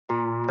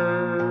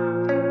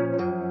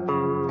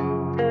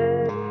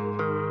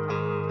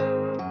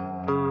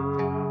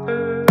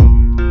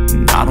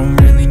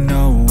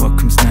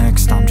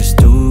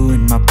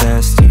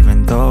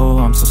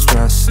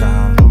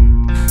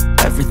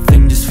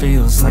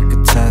feels like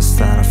a test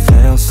that I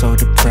fail, so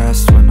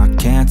depressed when I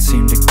can't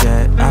seem to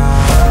get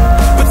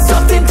out. But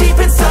something deep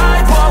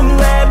inside won't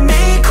let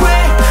me quit.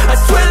 I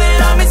swear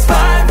that I'm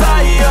inspired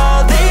by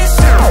all this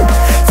shit.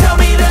 Tell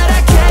me that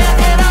I can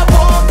and I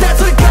won't. That's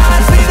what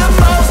guides me the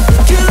most.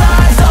 Your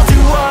lies, I'll do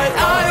what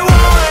I want.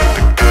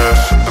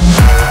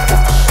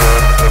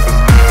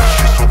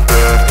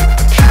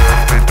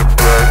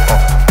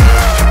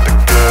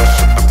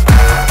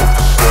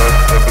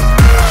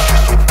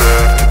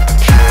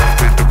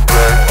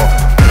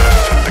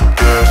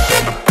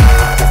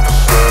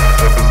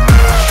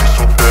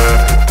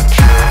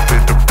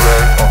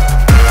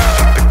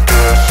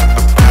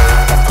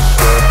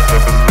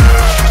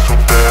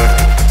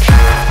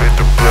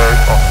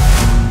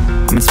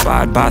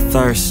 Inspired by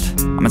thirst,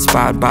 I'm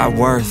inspired by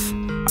worth.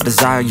 I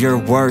desire your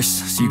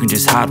worst, so you can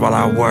just hide while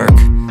I work.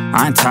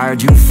 I ain't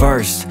tired, you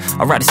first.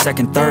 I'll write a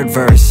second, third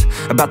verse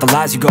about the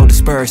lies you go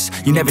disperse.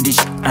 You never did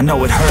shit, I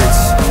know it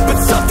hurts.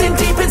 But something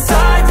deep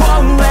inside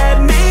won't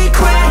let me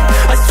quit.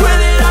 I swear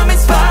that I'm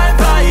inspired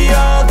by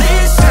all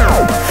this shit.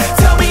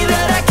 Tell me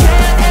that I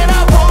can and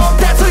I won't.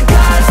 That's what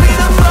guides me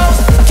the most.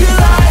 Your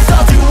lies,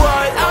 I'll do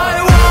what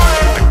I want.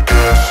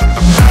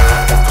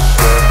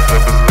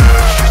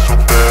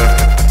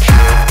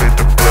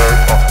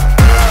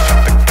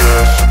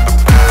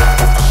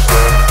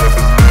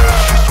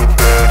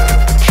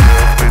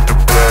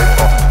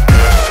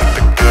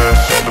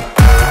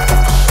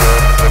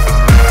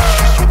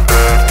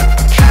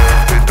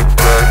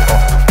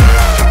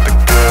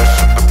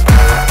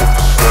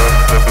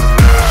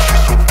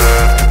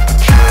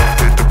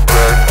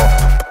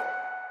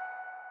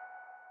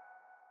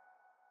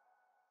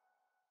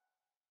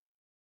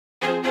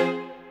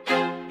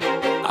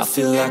 I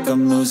feel like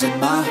I'm losing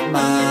my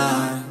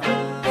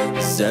mind.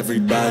 Is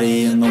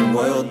everybody in the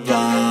world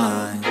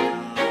blind?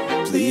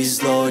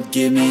 Please, Lord,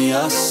 give me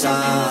a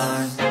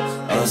sign,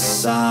 a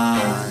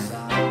sign.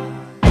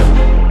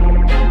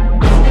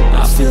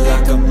 I feel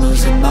like I'm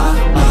losing my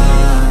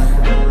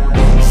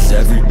mind. Is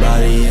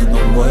everybody in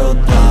the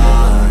world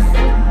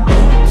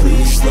blind?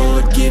 Please,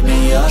 Lord, give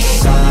me a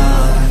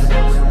sign,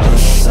 a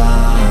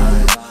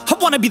sign. I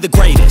wanna be the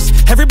greatest.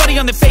 Everybody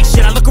on the fake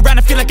shit. I look around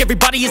and feel like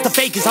everybody is the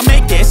fakest. I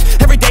make this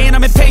every day and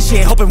I'm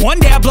impatient, hoping one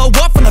day I blow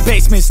up from the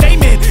basement.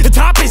 Statement, the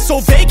top is so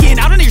vacant.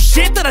 I don't hear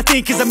shit that I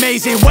think is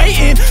amazing.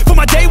 Waiting for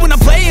my day when I'm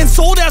playing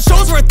sold out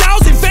shows for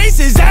 1,000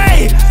 faces.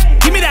 Hey,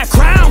 give me that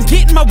crown,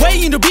 get in my way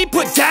and to be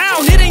put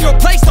down. It ain't your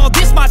place, no,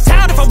 this my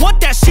town. If I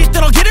want that shit,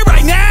 then I'll get it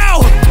right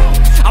now.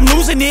 I'm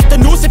losing it, the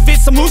noose it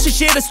fits. I'm losing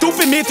shit, a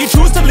stupid myth. You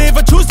choose to live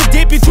or choose to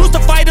dip. You choose to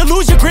fight or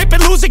lose your grip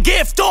and lose a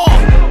gift.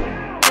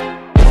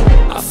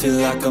 I feel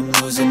like I'm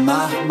losing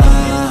my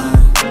mind.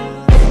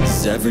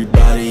 Is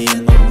everybody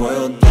in the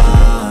world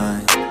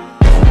blind?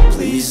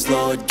 Please,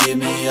 Lord, give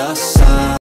me a sign.